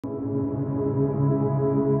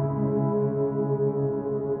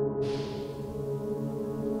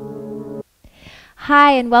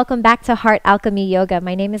Hi, and welcome back to Heart Alchemy Yoga.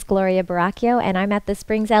 My name is Gloria Baraquio, and I'm at the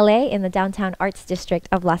Springs, LA in the Downtown Arts District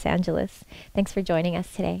of Los Angeles. Thanks for joining us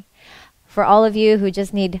today. For all of you who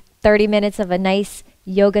just need 30 minutes of a nice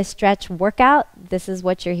yoga stretch workout, this is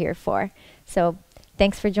what you're here for. So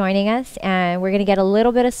thanks for joining us, and we're going to get a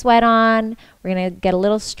little bit of sweat on, we're going to get a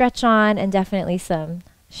little stretch on, and definitely some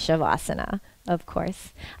shavasana, of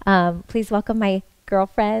course. Please welcome my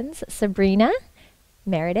girlfriends, Sabrina,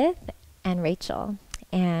 Meredith, and Rachel.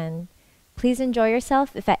 And please enjoy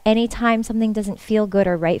yourself. If at any time something doesn't feel good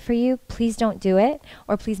or right for you, please don't do it,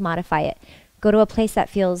 or please modify it. Go to a place that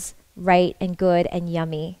feels right and good and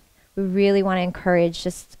yummy. We really want to encourage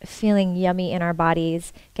just feeling yummy in our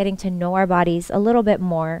bodies, getting to know our bodies a little bit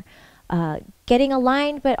more, getting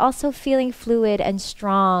aligned, but also feeling fluid and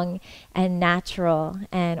strong and natural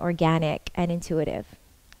and organic and intuitive.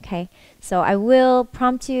 Okay, so I will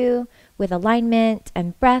prompt you with alignment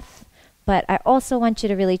and breath, but I also want you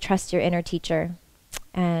to really trust your inner teacher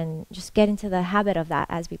and just get into the habit of that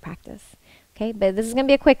as we practice. Okay, but this is going to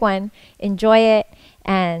be a quick one. Enjoy it,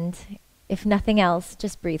 and if nothing else,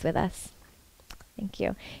 just breathe with us. Thank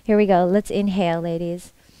you. Here we go. Let's inhale,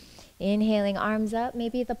 ladies. Inhaling, arms up,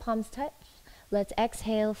 maybe the palms touch. Let's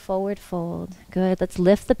exhale, forward fold. Good. Let's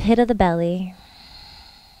lift the pit of the belly.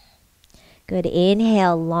 Good.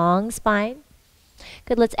 Inhale, long spine.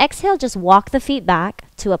 Good. Let's exhale, just walk the feet back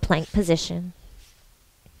to a plank position.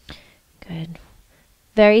 Good.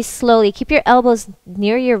 Very slowly, keep your elbows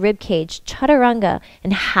near your rib cage, chaturanga,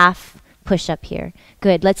 and half push up here.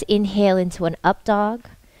 Good. Let's inhale into an up dog.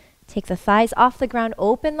 Take the thighs off the ground,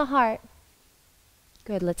 open the heart.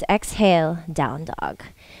 Good. Let's exhale, down dog.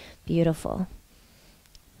 Beautiful.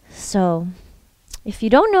 So, if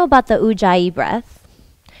you don't know about the ujjayi breath,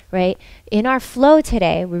 right? In our flow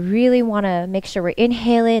today, we really want to make sure we're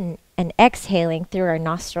inhaling and exhaling through our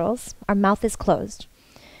nostrils. Our mouth is closed.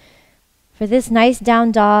 For this nice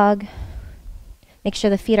down dog, make sure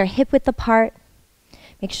the feet are hip width apart.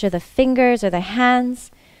 Make sure the fingers or the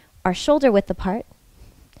hands are shoulder width apart.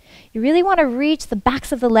 You really want to reach the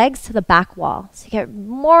backs of the legs to the back wall. So you get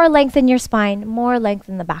more length in your spine, more length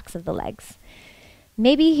in the backs of the legs.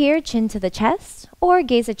 Maybe here, chin to the chest, or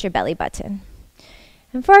gaze at your belly button.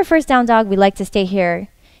 And for our first down dog, we like to stay here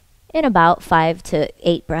in about 5 to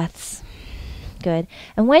 8 breaths. Good.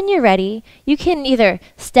 And when you're ready, you can either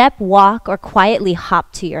step, walk, or quietly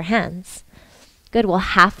hop to your hands. Good. We'll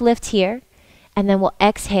half lift here, and then we'll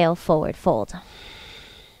exhale, forward fold.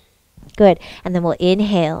 Good. And then we'll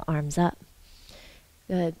inhale, arms up.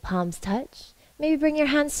 Good. Palms touch. Maybe bring your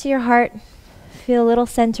hands to your heart. Feel a little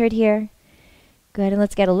centered here. Good. And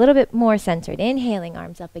let's get a little bit more centered. Inhaling,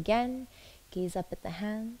 arms up again. Gaze up at the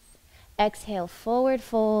hands. Exhale, forward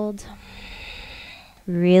fold.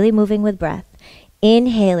 Really moving with breath.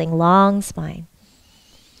 Inhaling, long spine.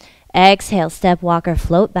 Exhale, step, walker,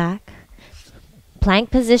 float back.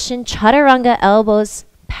 Plank position, chaturanga, elbows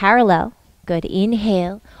parallel. Good.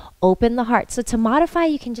 Inhale, open the heart. So to modify,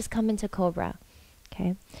 you can just come into cobra.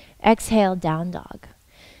 Okay. Exhale, down dog.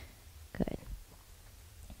 Good.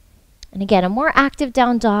 And again, a more active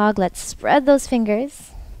down dog. Let's spread those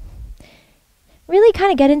fingers. Really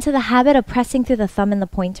kind of get into the habit of pressing through the thumb and the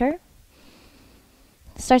pointer.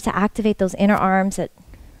 Start to activate those inner arms that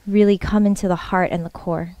really come into the heart and the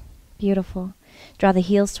core. Beautiful. Draw the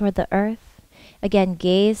heels toward the earth. Again,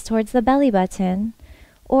 gaze towards the belly button.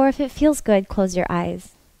 Or if it feels good, close your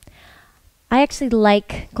eyes. I actually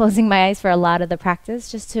like closing my eyes for a lot of the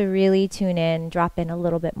practice, just to really tune in, drop in a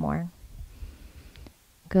little bit more.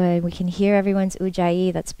 Good. We can hear everyone's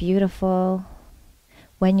ujjayi. That's beautiful.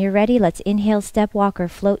 When you're ready, let's inhale, step, walk, or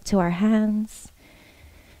float to our hands.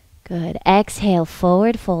 Good. Exhale,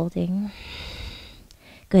 forward folding.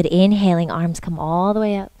 Good. Inhaling, arms come all the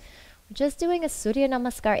way up. We're just doing a Surya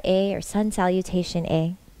Namaskar A, or Sun Salutation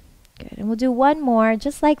A. Good. And we'll do one more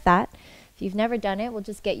just like that. If you've never done it, we'll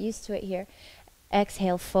just get used to it here.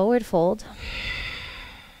 Exhale, forward fold.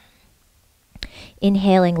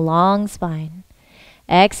 Inhaling, long spine.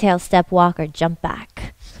 Exhale, step, walk, or jump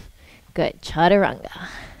back. Good. Chaturanga.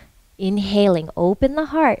 Inhaling, open the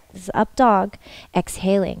heart. This is up dog.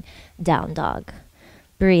 Exhaling, down dog.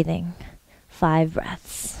 Breathing. 5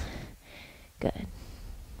 breaths. Good.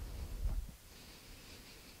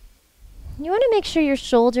 You want to make sure your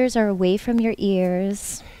shoulders are away from your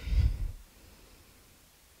ears.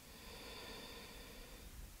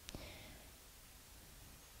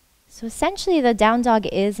 So essentially, the down dog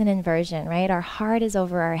is an inversion, right? Our heart is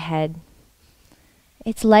over our head.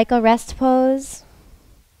 It's like a rest pose.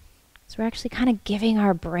 So we're actually kind of giving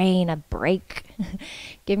our brain a break,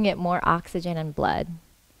 giving it more oxygen and blood.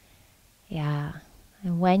 Yeah,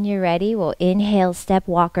 And when you're ready, we'll inhale, step,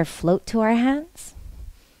 walk, or float to our hands.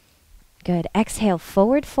 Good. Exhale,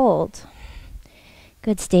 forward fold.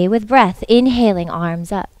 Good. Stay with breath. Inhaling,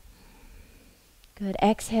 arms up. Good.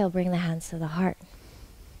 Exhale, bring the hands to the heart.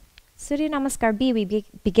 Surya Namaskar B, we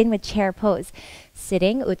begin with chair pose.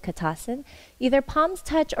 Sitting, Utkatasana. Either palms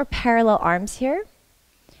touch or parallel arms here.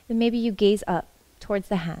 Then maybe you gaze up towards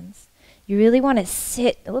the hands. You really want to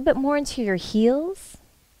sit a little bit more into your heels.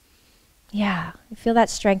 Yeah, you feel that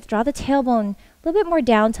strength. Draw the tailbone a little bit more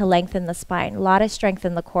down to lengthen the spine. A lot of strength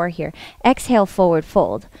in the core here. Exhale, forward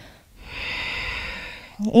fold.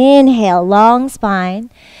 Inhale, long spine.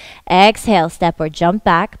 Exhale, step or jump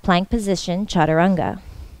back, plank position, chaturanga.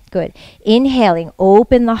 Good. Inhaling,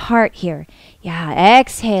 open the heart here. Yeah,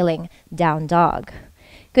 exhaling, down dog.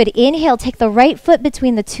 Good. Inhale, take the right foot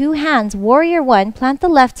between the two hands, warrior one, plant the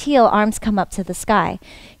left heel, arms come up to the sky.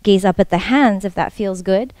 Gaze up at the hands if that feels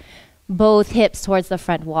good. Both hips towards the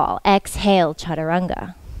front wall. Exhale,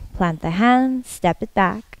 chaturanga. Plant the hands, step it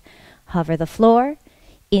back, hover the floor.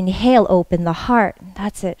 Inhale, open the heart.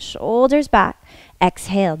 That's it. Shoulders back.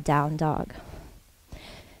 Exhale, down dog.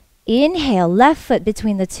 Inhale, left foot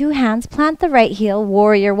between the two hands, plant the right heel,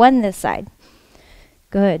 warrior one this side.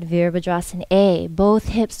 Good. Virabhadrasana A. Both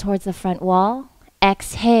hips towards the front wall.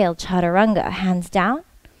 Exhale, chaturanga. Hands down.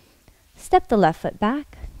 Step the left foot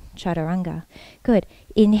back. Chaturanga. Good.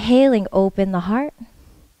 Inhaling, open the heart.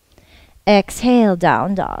 Exhale,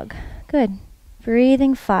 down dog. Good.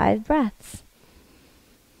 Breathing 5 breaths.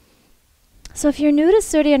 So if you're new to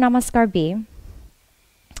Surya Namaskar B,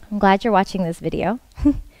 I'm glad you're watching this video.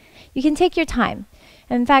 You can take your time.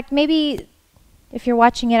 In fact, maybe if you're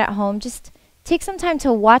watching it at home, just take some time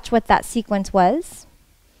to watch what that sequence was.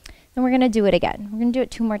 Then we're going to do it again. We're going to do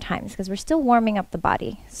it 2 more times because we're still warming up the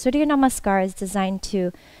body. Surya Namaskar is designed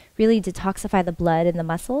to really detoxify the blood and the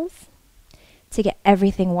muscles to get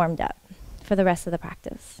everything warmed up for the rest of the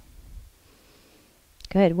practice.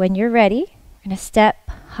 Good. When you're ready, you're going to step,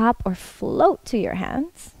 hop, or float to your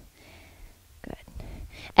hands. Good.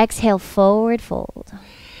 Exhale, forward fold.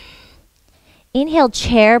 Inhale,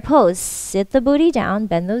 chair pose. Sit the booty down,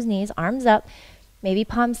 bend those knees, arms up, maybe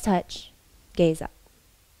palms touch, gaze up.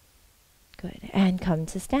 Good. And come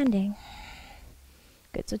to standing.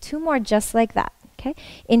 Good. So 2 more just like that. Okay.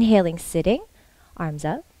 Inhaling, sitting, arms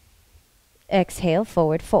up. Exhale,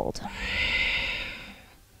 forward fold.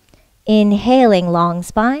 Inhaling, long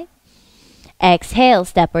spine. Exhale,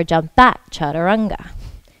 step or jump back, chaturanga.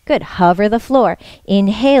 Good. Hover the floor.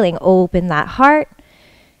 Inhaling, open that heart.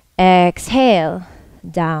 Exhale,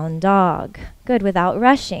 down dog. Good. Without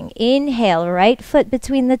rushing. Inhale, right foot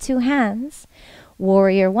between the 2 hands.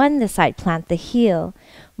 Warrior one this side. Plant the heel.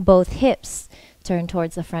 Both hips turn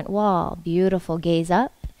towards the front wall. Beautiful. Gaze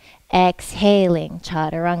up. Exhaling,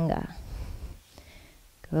 chaturanga.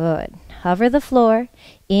 Good. Hover the floor.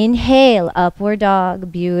 Inhale, upward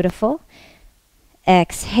dog. Beautiful.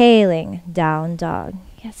 Exhaling, down dog.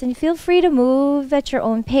 Yes, and feel free to move at your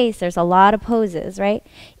own pace. There's a lot of poses, right?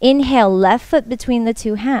 Inhale, left foot between the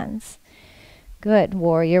 2 hands. Good.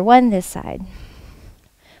 Warrior one this side.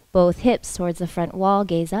 Both hips towards the front wall.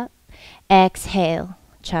 Gaze up. Exhale,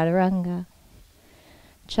 chaturanga.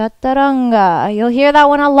 Chaturanga. You'll hear that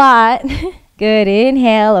one a lot. Good.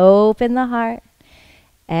 Inhale, open the heart.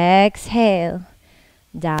 Exhale,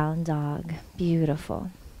 down dog.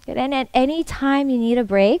 Beautiful. Good. And at any time you need a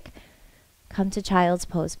break, come to child's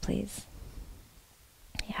pose, please.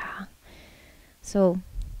 Yeah. So,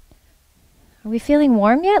 are we feeling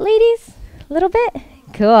warm yet, ladies? A little bit?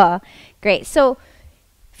 Cool. Great. So,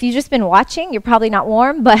 if you've just been watching, you're probably not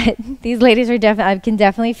warm, but these ladies are I can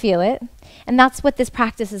definitely feel it. And that's what this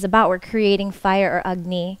practice is about. We're creating fire or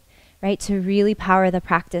agni, right? To really power the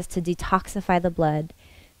practice, to detoxify the blood,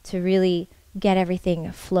 to really get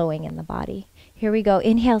everything flowing in the body. Here we go.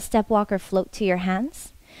 Inhale, step, walk, or float to your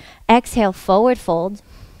hands. Exhale, forward fold.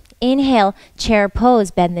 Inhale, chair pose,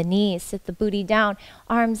 bend the knees, sit the booty down,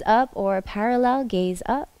 arms up or parallel, gaze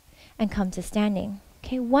up, and come to standing.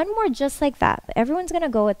 Okay, 1 more just like that. But everyone's going to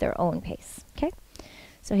go at their own pace. Okay,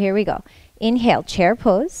 so here we go. Inhale, chair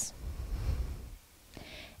pose.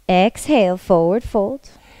 Exhale, forward fold.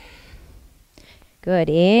 Good.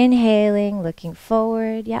 Inhaling, looking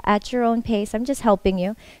forward. Yeah, at your own pace. I'm just helping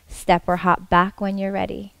you. Step or hop back when you're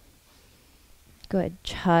ready. Good.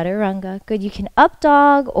 Chaturanga. Good. You can up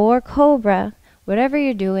dog or cobra. Whatever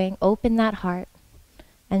you're doing, open that heart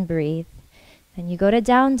and breathe. Then you go to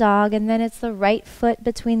down dog, and then it's the right foot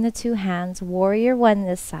between the 2 hands. Warrior one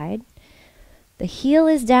this side. The heel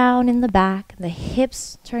is down in the back. The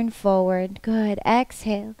hips turn forward. Good.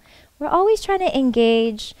 Exhale. We're always trying to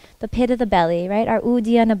engage the pit of the belly, right? Our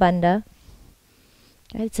Uddiyana Bandha.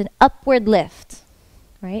 Good. It's an upward lift,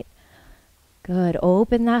 right? Good.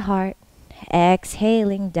 Open that heart.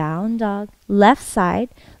 Exhaling, down dog. Left side,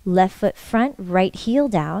 left foot front, right heel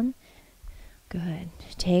down. Good.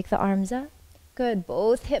 Take the arms up. Good.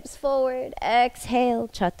 Both hips forward. Exhale,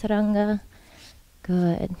 chaturanga.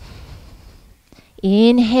 Good.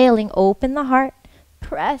 Inhaling, open the heart.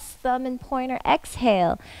 Press thumb and pointer.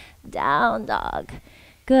 Exhale, down dog.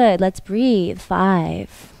 Good. Let's breathe.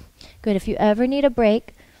 5. Good. If you ever need a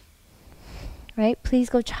break, right, please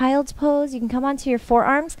go child's pose. You can come onto your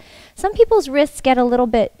forearms. Some people's wrists get a little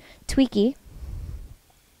bit tweaky.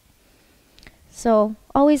 So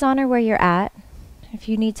always honor where you're at. If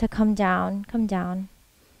you need to come down, come down.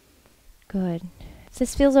 Good. If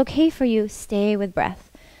this feels okay for you, stay with breath.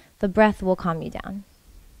 The breath will calm you down.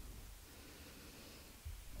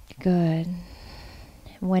 Good.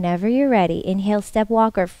 Whenever you're ready, inhale, step,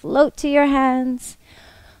 walk, or float to your hands.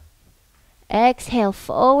 Exhale,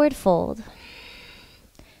 forward fold.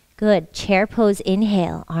 Good. Chair pose,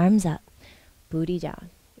 inhale, arms up, booty down.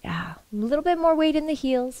 Yeah. A little bit more weight in the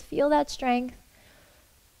heels. Feel that strength.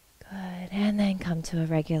 Good. And then come to a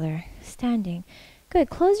regular standing. Good.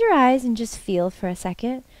 Close your eyes and just feel for a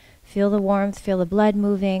second. Feel the warmth, feel the blood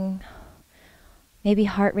moving. Maybe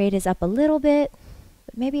heart rate is up a little bit,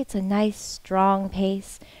 but maybe it's a nice, strong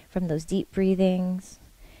pace from those deep breathings.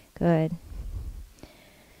 Good.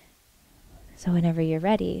 So whenever you're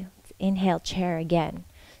ready, inhale, chair again.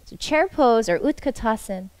 So chair pose or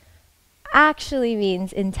utkatasana actually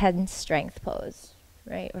means intense strength pose,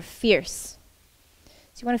 right? Or fierce.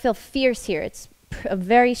 So you want to feel fierce here. It's a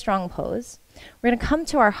very strong pose. We're going to come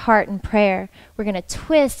to our heart in prayer. We're going to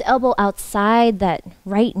twist, elbow outside that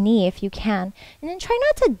right knee if you can. And then try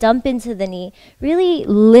not to dump into the knee. Really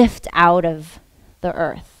lift out of the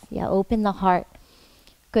earth. Yeah, open the heart.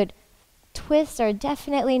 Good. Twists are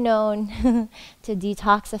definitely known to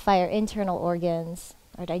detoxify our internal organs,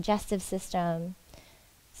 our digestive system.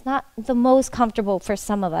 It's not the most comfortable for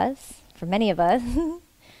some of us, for many of us.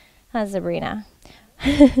 Huh, Sabrina?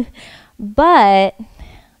 But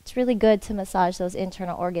it's really good to massage those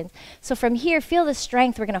internal organs. So from here, feel the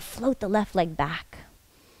strength. We're going to float the left leg back.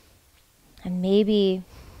 And maybe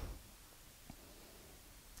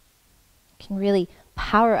you can really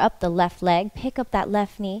power up the left leg, pick up that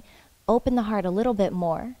left knee, open the heart a little bit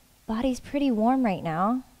more. Body's pretty warm right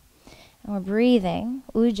now. And we're breathing,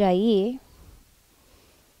 ujjayi.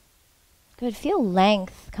 Good, feel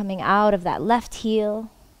length coming out of that left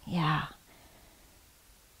heel. Yeah.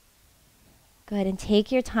 Good, and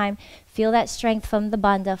take your time. Feel that strength from the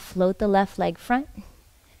bandha. Float the left leg front.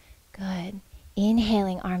 Good.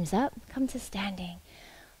 Inhaling, arms up. Come to standing.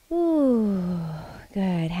 Ooh,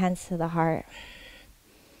 good. Hands to the heart.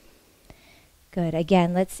 Good.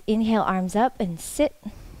 Again, let's inhale, arms up, and sit.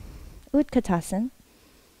 Utkatasana.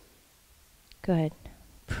 Good.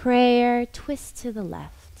 Prayer, twist to the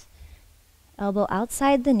left. Elbow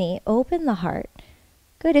outside the knee. Open the heart.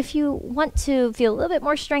 Good. If you want to feel a little bit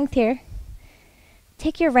more strength here,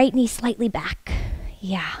 take your right knee slightly back.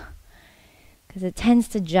 Yeah. Because it tends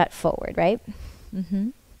to jut forward, right?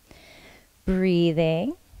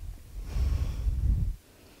 Breathing.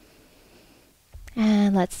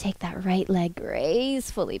 And let's take that right leg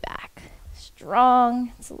gracefully back.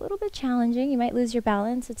 Strong. It's a little bit challenging. You might lose your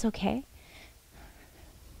balance. It's okay.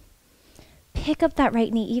 Pick up that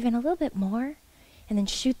right knee even a little bit more. And then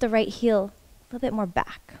shoot the right heel a little bit more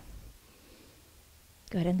back.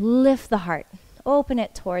 Good. And lift the heart. Open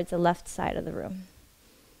it towards the left side of the room.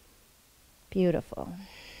 Beautiful.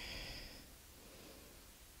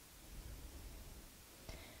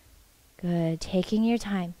 Good. Taking your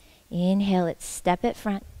time. Inhale it, step it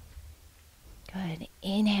front. Good.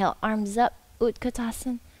 Inhale, arms up,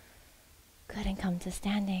 utkatasana. Good, and come to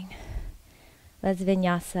standing. Let's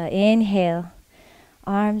vinyasa. Inhale,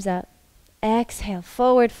 arms up. Exhale,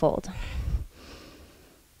 forward fold.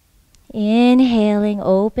 Inhaling,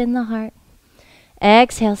 open the heart.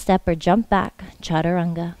 Exhale, step or jump back,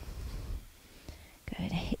 chaturanga.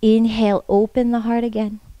 Good. Inhale, open the heart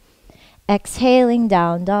again. Exhaling,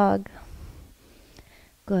 down dog.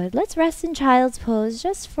 Good. Let's rest in child's pose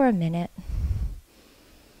just for a minute.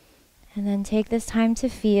 And then take this time to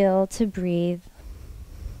feel, to breathe.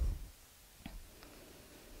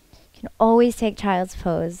 You can always take child's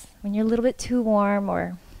pose when you're a little bit too warm,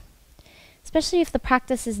 or especially if the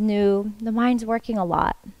practice is new, the mind's working a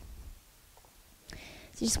lot.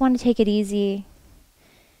 So you just want to take it easy.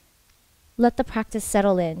 Let the practice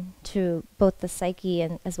settle in to both the psyche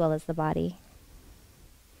and as well as the body.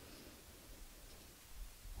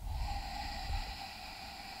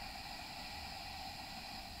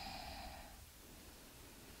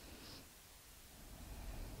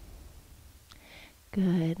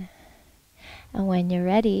 Good. And when you're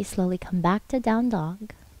ready, slowly come back to down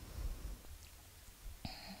dog.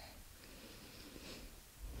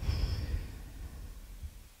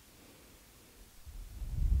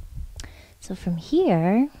 So from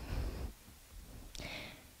here,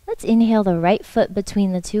 let's inhale the right foot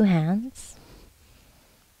between the two hands.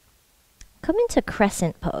 Come into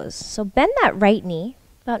crescent pose. So bend that right knee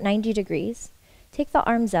about 90 degrees. Take the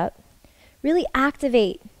arms up. Really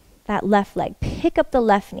activate that left leg. Pick up the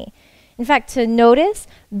left knee. In fact, to notice,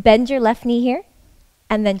 bend your left knee here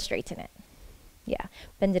and then straighten it. Yeah,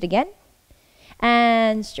 bend it again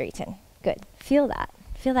and straighten. Good. Feel that.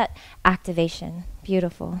 Feel that activation.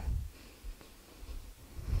 Beautiful.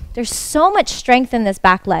 There's so much strength in this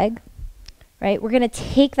back leg, right? We're going to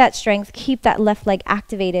take that strength, keep that left leg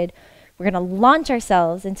activated. We're going to launch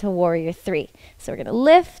ourselves into warrior three. So we're going to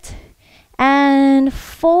lift and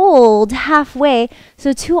fold halfway.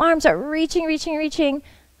 So two arms are reaching, reaching, reaching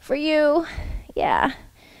for you. Yeah,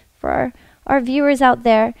 for our viewers out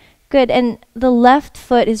there. Good. And the left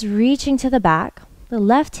foot is reaching to the back. The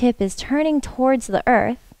left hip is turning towards the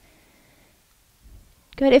earth.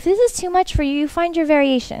 Good. If this is too much for you, you find your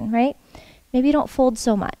variation, right? Maybe you don't fold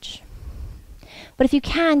so much. But if you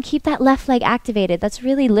can, keep that left leg activated. That's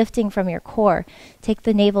really lifting from your core. Take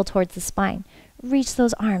the navel towards the spine. Reach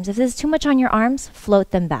those arms. If this is too much on your arms,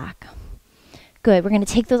 float them back. Good. We're going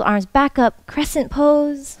to take those arms back up, crescent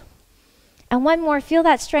pose. And one more. Feel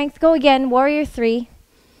that strength. Go again, warrior three.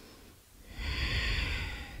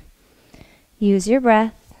 Use your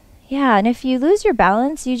breath. Yeah, and if you lose your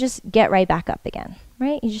balance, you just get right back up again.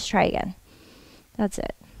 Right? You just try again. That's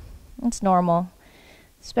it. It's normal,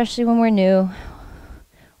 especially when we're new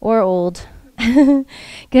or old. Good,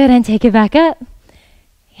 and take it back up.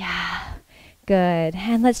 Yeah, good.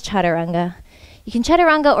 And let's chaturanga. You can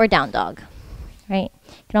chaturanga or down dog, right?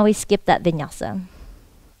 You can always skip that vinyasa.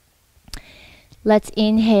 Let's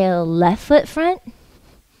inhale, left foot front.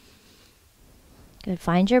 Good,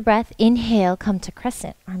 find your breath. Inhale, come to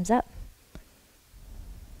crescent, arms up.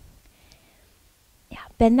 Yeah,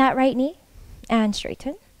 bend that right knee and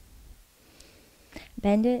straighten.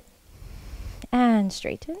 Bend it and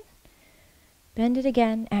straighten. Bend it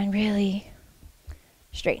again and really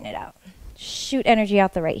straighten it out. Shoot energy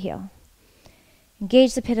out the right heel.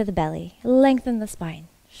 Engage the pit of the belly. Lengthen the spine.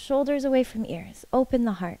 Shoulders away from ears. Open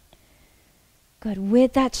the heart. Good.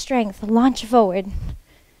 With that strength, launch forward.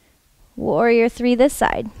 Warrior three this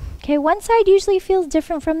side. Okay, one side usually feels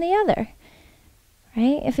different from the other.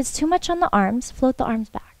 Right? If it's too much on the arms, float the arms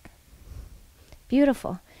back.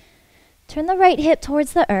 Beautiful. Turn the right hip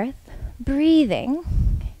towards the earth. Breathing.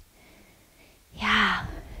 Yeah.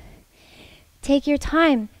 Take your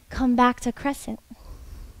time. Come back to crescent.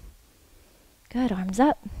 Good. Arms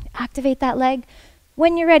up. Activate that leg.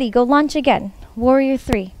 When you're ready, go launch again. Warrior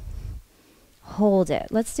three. Hold it.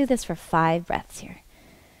 Let's do this for 5 breaths here.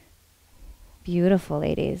 Beautiful,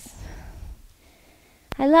 ladies.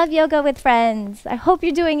 I love yoga with friends. I hope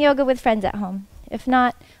you're doing yoga with friends at home. If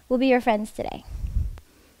not, we'll be your friends today.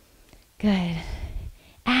 Good.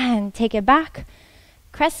 And take it back.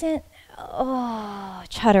 Crescent. Oh,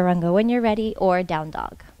 chaturanga when you're ready, or down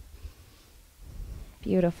dog.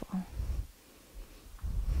 Beautiful.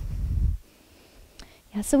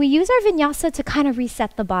 Yeah, so we use our vinyasa to kind of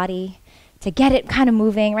reset the body, to get it kind of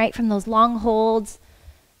moving, right? From those long holds,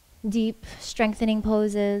 deep strengthening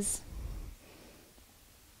poses.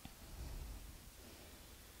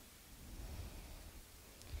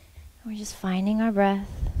 We're just finding our breath.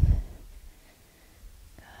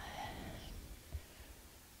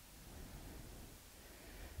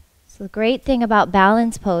 So the great thing about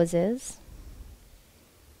balance poses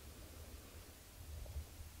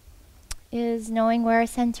is knowing where our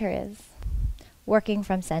center is, working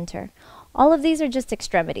from center. All of these are just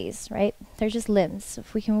extremities, right? They're just limbs. So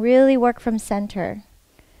if we can really work from center,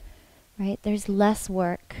 right, there's less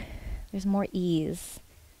work, there's more ease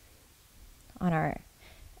on our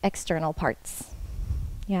external parts.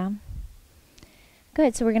 Yeah.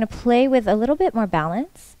 Good. So we're going to play with a little bit more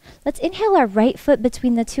balance. Let's inhale our right foot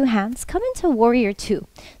between the two hands. Come into warrior two.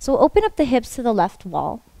 So we'll open up the hips to the left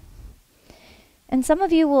wall. And some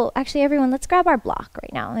of you will, actually everyone, let's grab our block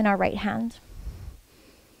right now in our right hand.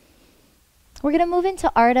 We're going to move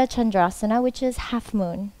into Ardha Chandrasana, which is half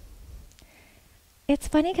moon. It's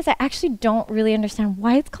funny because I actually don't really understand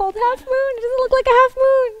why it's called half moon. It doesn't look like a half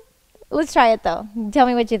moon. Let's try it though. Tell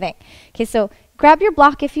me what you think. Okay, so grab your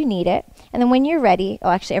block if you need it. And then when you're ready, oh,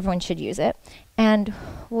 actually everyone should use it. And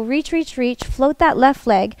we'll reach, reach, reach, float that left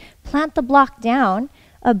leg, plant the block down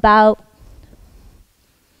about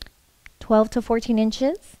 12 to 14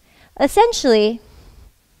 inches. Essentially,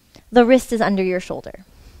 the wrist is under your shoulder,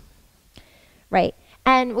 right?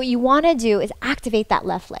 And what you want to do is activate that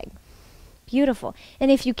left leg. Beautiful. And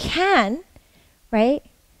if you can, right,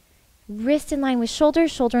 wrist in line with shoulder,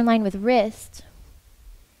 shoulder in line with wrist,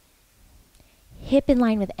 hip in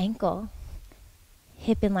line with ankle,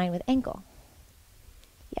 hip in line with ankle.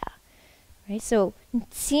 Yeah, right? So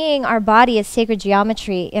seeing our body as sacred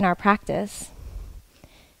geometry in our practice.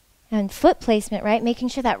 And foot placement, right? Making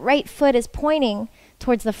sure that right foot is pointing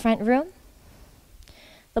towards the front room.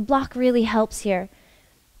 The block really helps here.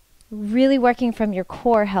 Really working from your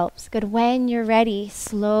core helps. Good. When you're ready,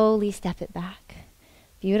 slowly step it back.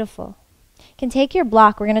 Beautiful. You can take your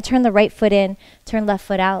block. We're going to turn the right foot in, turn left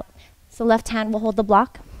foot out. So left hand will hold the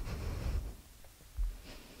block.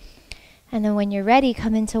 And then when you're ready,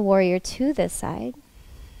 come into warrior two this side.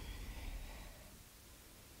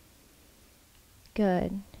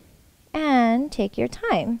 Good. And take your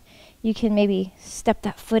time. You can maybe step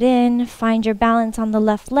that foot in, find your balance on the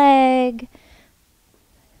left leg.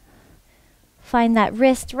 Find that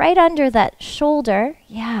wrist right under that shoulder.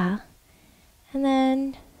 Yeah. And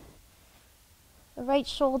then the right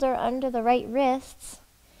shoulder under the right wrists.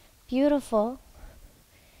 Beautiful.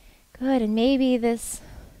 Good. And maybe this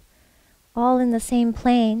all in the same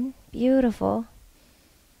plane. Beautiful.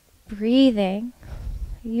 Breathing.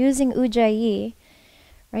 Using ujjayi.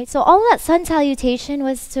 Right, so all that sun salutation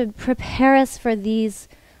was to prepare us for these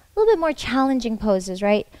a little bit more challenging poses,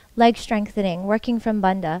 right? Leg strengthening, working from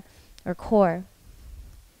bandha or core.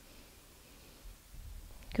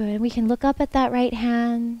 Good, we can look up at that right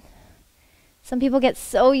hand. Some people get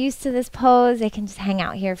so used to this pose, they can just hang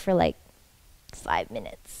out here for like 5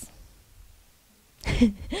 minutes.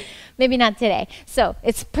 Maybe not today. So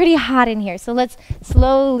it's pretty hot in here. So let's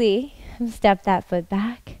slowly step that foot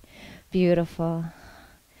back. Beautiful.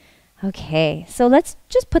 Okay, so let's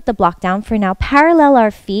just put the block down for now. Parallel our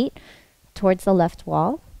feet towards the left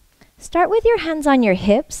wall. Start with your hands on your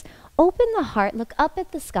hips. Open the heart, look up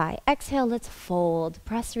at the sky. Exhale, let's fold.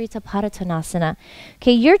 Prasarita Padottanasana.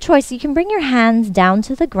 Okay, your choice. You can bring your hands down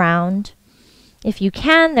to the ground. If you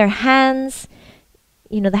can, their hands,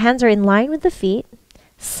 the hands are in line with the feet.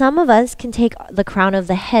 Some of us can take the crown of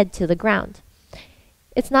the head to the ground.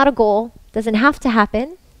 It's not a goal. Doesn't have to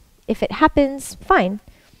happen. If it happens, fine.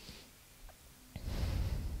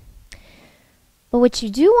 But what you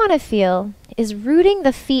do want to feel is rooting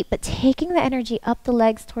the feet, but taking the energy up the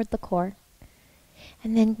legs toward the core.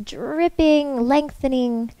 And then dripping,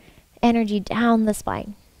 lengthening energy down the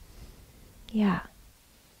spine. Yeah.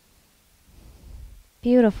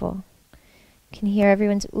 Beautiful. You can hear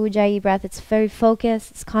everyone's ujjayi breath. It's very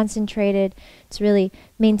focused, it's concentrated. It's really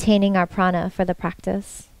maintaining our prana for the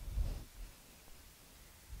practice.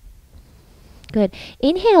 Good.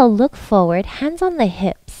 Inhale, look forward, hands on the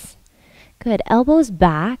hips. Good. Elbows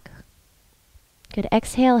back. Good.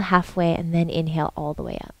 Exhale halfway and then inhale all the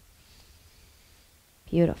way up.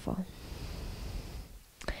 Beautiful.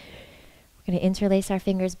 We're going to interlace our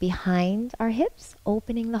fingers behind our hips,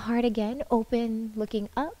 opening the heart again. Open, looking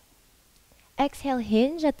up. Exhale,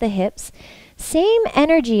 hinge at the hips. Same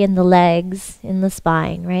energy in the legs, in the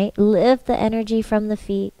spine, right? Lift the energy from the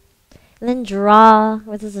feet. And then draw,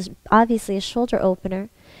 this is obviously a shoulder opener.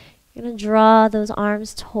 You're going to draw those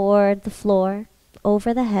arms toward the floor,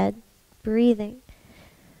 over the head, breathing.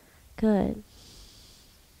 Good.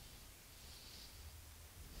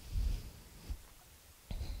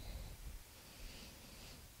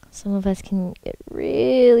 Some of us can get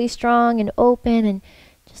really strong and open and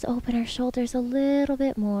just open our shoulders a little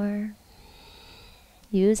bit more.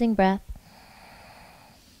 Using breath.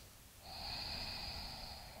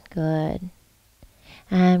 Good.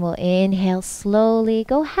 And we'll inhale slowly.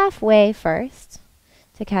 Go halfway first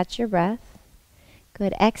to catch your breath.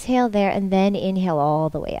 Good. Exhale there and then inhale all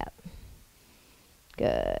the way up.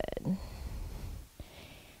 Good.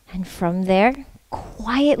 And from there,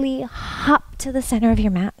 quietly hop to the center of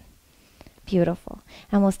your mat. Beautiful.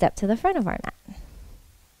 And we'll step to the front of our mat.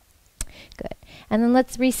 Good. And then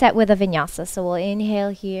let's reset with a vinyasa. So we'll inhale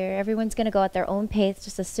here. Everyone's going to go at their own pace,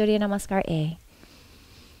 just a Surya Namaskar A.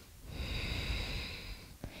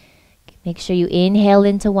 Make sure you inhale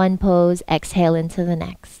into one pose, exhale into the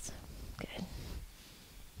next. Good.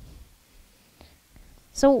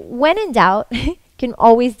 So when in doubt, you can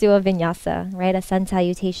always do a vinyasa, right? A sun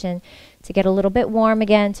salutation to get a little bit warm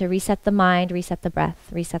again, to reset the mind, reset the breath,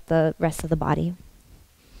 reset the rest of the body.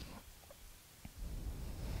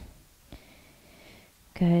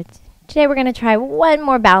 Good. Today we're going to try one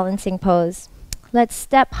more balancing pose. Let's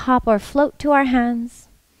step, hop, or float to our hands.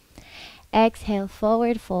 Exhale,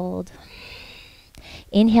 forward fold.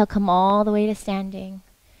 Inhale, come all the way to standing.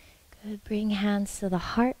 Good. Bring hands to the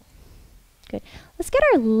heart. Good. Let's get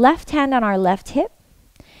our left hand on our left hip.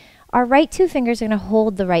 Our right two fingers are going to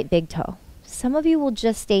hold the right big toe. Some of you will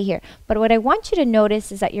just stay here. But what I want you to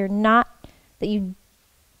notice is that you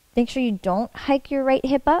make sure you don't hike your right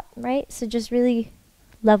hip up, right? So just really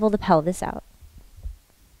level the pelvis out.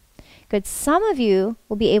 Good. Some of you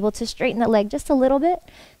will be able to straighten the leg just a little bit.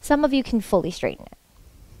 Some of you can fully straighten it,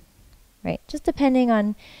 right? Just depending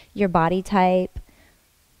on your body type.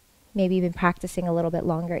 Maybe you've been practicing a little bit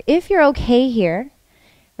longer. If you're okay here,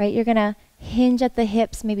 right, you're going to hinge at the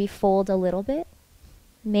hips, maybe fold a little bit.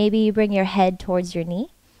 Maybe you bring your head towards your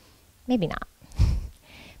knee. Maybe not.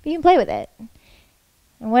 But you can play with it.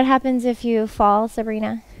 And what happens if you fall,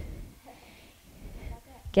 Sabrina?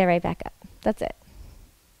 Get right back up. That's it.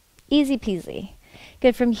 Easy peasy.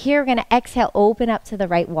 Good. From here, we're going to exhale, open up to the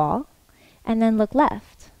right wall, and then look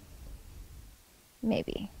left.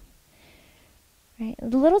 Maybe. Right.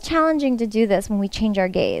 It's a little challenging to do this when we change our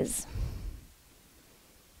gaze.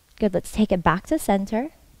 Good. Let's take it back to center.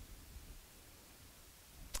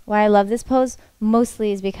 Why I love this pose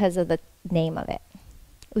mostly is because of the name of it.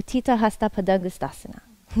 Utthita Hasta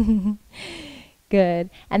Padangusthasana. Good.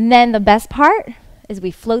 And then the best part is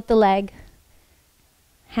we float the leg.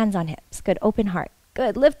 Hands on hips. Good. Open heart.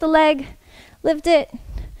 Good. Lift the leg. Lift it.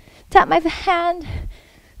 Tap my hand.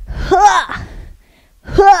 Ha!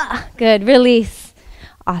 Ha! Good. Release.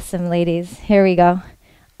 Awesome, ladies. Here we go.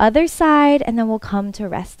 Other side, and then we'll come to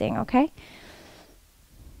resting, okay?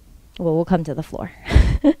 Well, we'll come to the floor.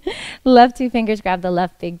 Left two fingers grab the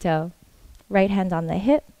left big toe. Right hand on the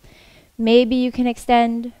hip. Maybe you can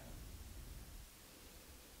extend.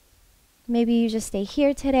 Maybe you just stay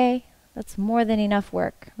here today. That's more than enough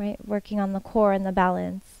work, right? Working on the core and the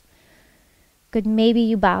balance. Good. Maybe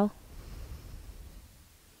you bow.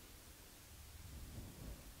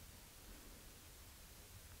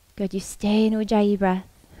 Good. You stay in ujjayi breath.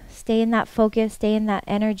 Stay in that focus. Stay in that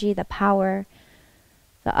energy, the power,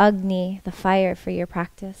 the agni, the fire for your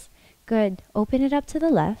practice. Good. Open it up to the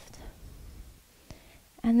left.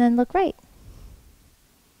 And then look right.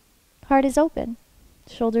 Heart is open.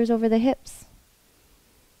 Shoulders over the hips.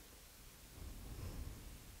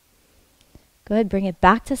 Good. Bring it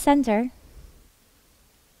back to center.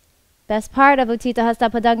 Best part of Utthita Hasta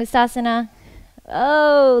Padangusthasana.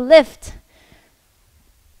 Oh, lift.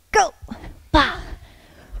 Go. Ba.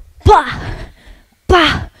 Ba.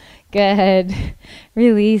 Ba. Good.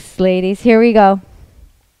 Release, ladies. Here we go.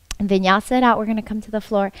 Vinyasa it out. We're going to come to the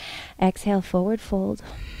floor. Exhale, forward fold.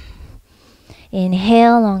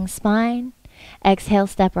 Inhale, long spine. Exhale,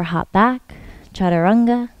 step or hop back.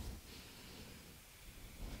 Chaturanga.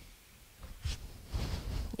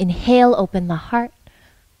 Inhale, open the heart.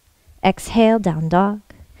 Exhale, down dog.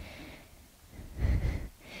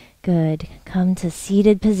 Good. Come to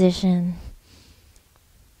seated position.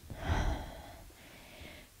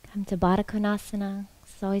 Come to Baddha Konasana.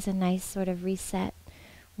 It's always a nice sort of reset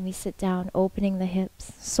when we sit down, opening the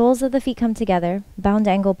hips. Soles of the feet come together, bound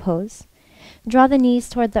angle pose. Draw the knees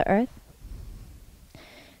toward the earth.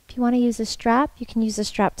 If you want to use a strap, you can use a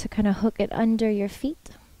strap to kind of hook it under your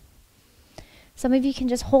feet. Some of you can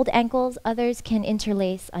just hold ankles, others can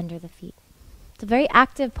interlace under the feet. It's a very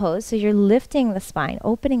active pose, so you're lifting the spine,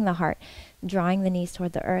 opening the heart, drawing the knees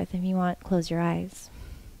toward the earth. If you want, close your eyes.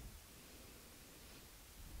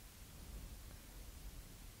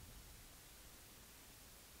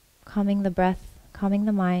 Calming the breath, calming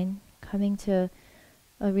the mind, coming to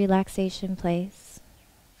a relaxation place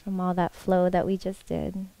from all that flow that we just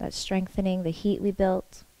did, that strengthening, the heat we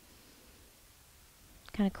built.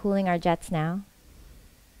 Kind of cooling our jets now.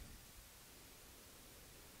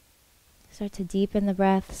 Start to deepen the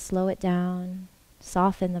breath, slow it down,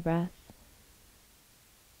 soften the breath.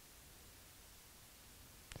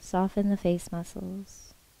 Soften the face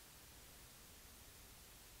muscles.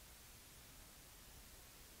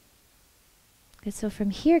 Good, so from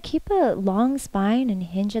here, keep a long spine and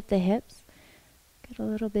hinge at the hips. Get a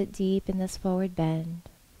little bit deep in this forward bend.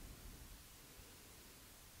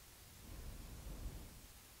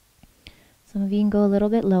 Some of you can go a little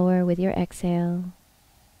bit lower with your exhale.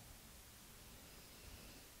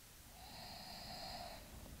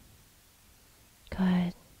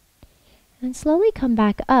 Good. And slowly come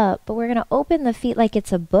back up, but we're going to open the feet like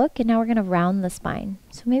it's a book, and now we're going to round the spine.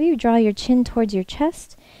 So maybe you draw your chin towards your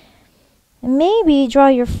chest, and maybe draw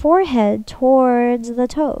your forehead towards the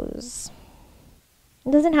toes.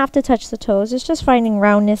 It doesn't have to touch the toes, it's just finding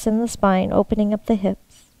roundness in the spine, opening up the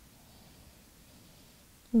hips.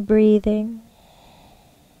 Breathing.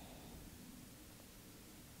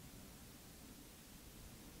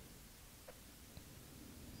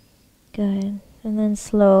 Good. And then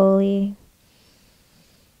slowly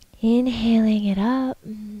Inhaling it up,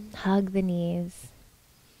 hug the knees.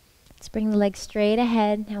 Let's bring the legs straight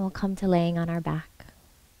ahead and we'll come to laying on our back.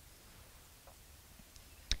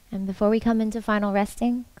 And before we come into final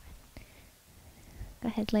resting, go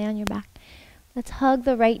ahead, lay on your back. Let's hug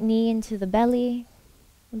the right knee into the belly.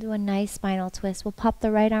 We'll do a nice spinal twist. We'll pop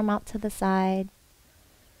the right arm out to the side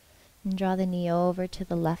and draw the knee over to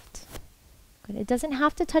the left. Good. It doesn't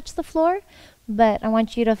have to touch the floor, but I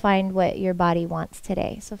want you to find what your body wants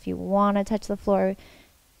today. So if you want to touch the floor,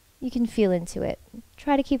 you can feel into it.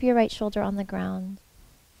 Try to keep your right shoulder on the ground.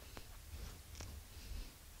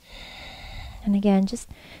 And again, just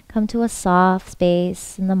come to a soft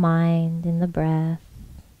space in the mind, in the breath.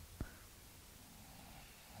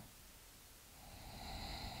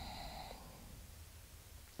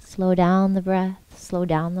 Slow down the breath, slow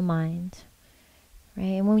down the mind. Right?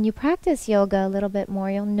 And when you practice yoga a little bit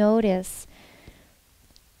more, you'll notice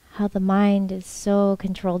how the mind is so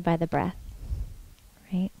controlled by the breath.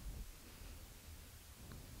 Right?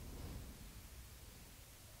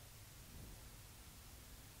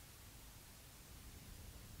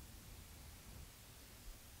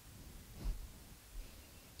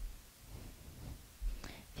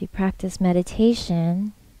 If you practice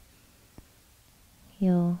meditation,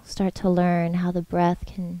 you'll start to learn how the breath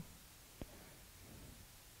can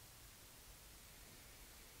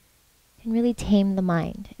really tame the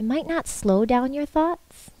mind. It might not slow down your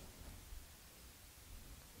thoughts,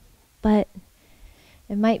 but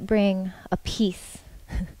it might bring a peace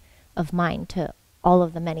of mind to all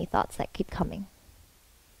of the many thoughts that keep coming.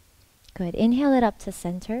 Good. Inhale it up to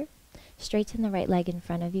center. Straighten the right leg in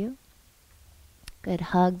front of you. Good.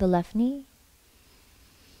 Hug the left knee.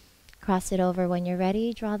 Cross it over when you're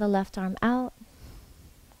ready. Draw the left arm out.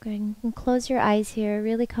 Good. You can close your eyes here,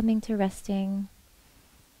 really coming to resting.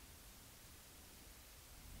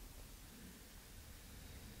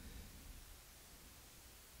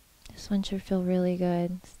 This one should feel really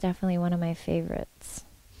good. It's definitely one of my favorites.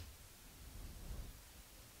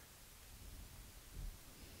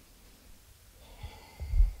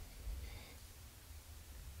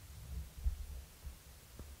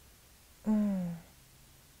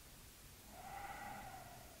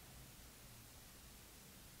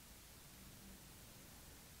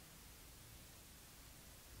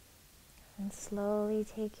 And slowly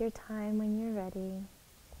take your time when you're ready.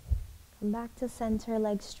 Come back to center,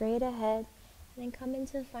 legs straight ahead, and then come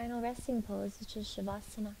into the final resting pose, which is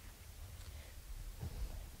Shavasana.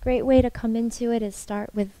 Great way to come into it is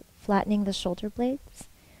start with flattening the shoulder blades.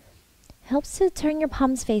 Helps to turn your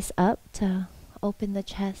palms face up to open the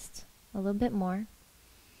chest a little bit more.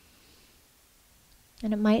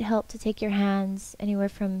 And it might help to take your hands anywhere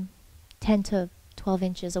from 10 to 12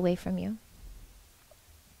 inches away from you.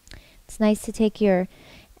 It's nice to take your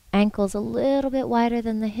ankles a little bit wider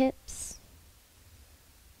than the hips.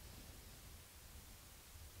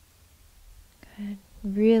 Good.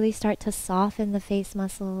 Really start to soften the face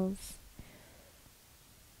muscles.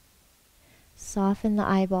 Soften the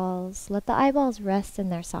eyeballs. Let the eyeballs rest in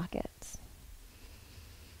their sockets.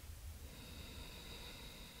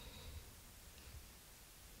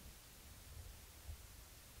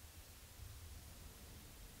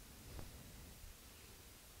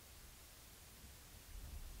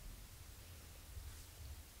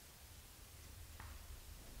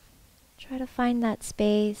 Try to find that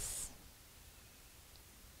space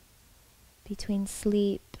between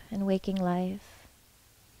sleep and waking life.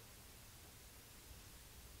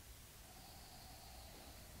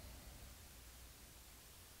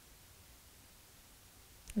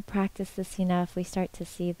 We practice this enough, we start to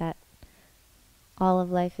see that all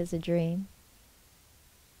of life is a dream,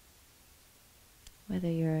 whether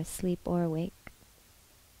you're asleep or awake.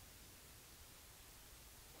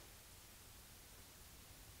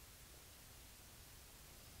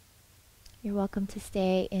 You're welcome to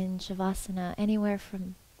stay in Shavasana anywhere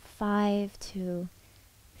from 5 to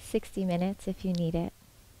 60 minutes if you need it.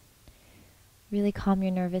 Really calm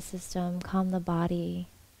your nervous system, calm the body.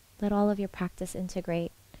 Let all of your practice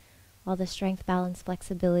integrate. All the strength, balance,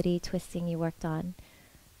 flexibility, twisting you worked on.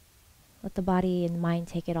 Let the body and mind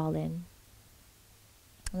take it all in.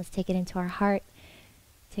 Let's take it into our heart.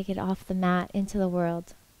 Take it off the mat into the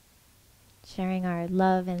world. Sharing our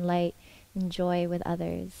love and light and joy with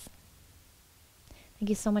others. Thank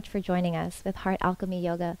you so much for joining us with Heart Alchemy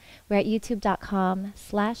Yoga. We're at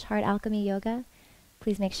youtube.com/Heart Alchemy Yoga.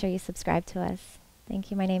 Please make sure you subscribe to us. Thank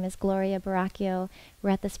you. My name is Gloria Baraquio. We're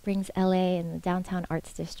at the Springs, LA in the Downtown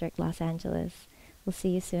Arts District, Los Angeles. We'll see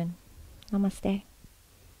you soon. Namaste.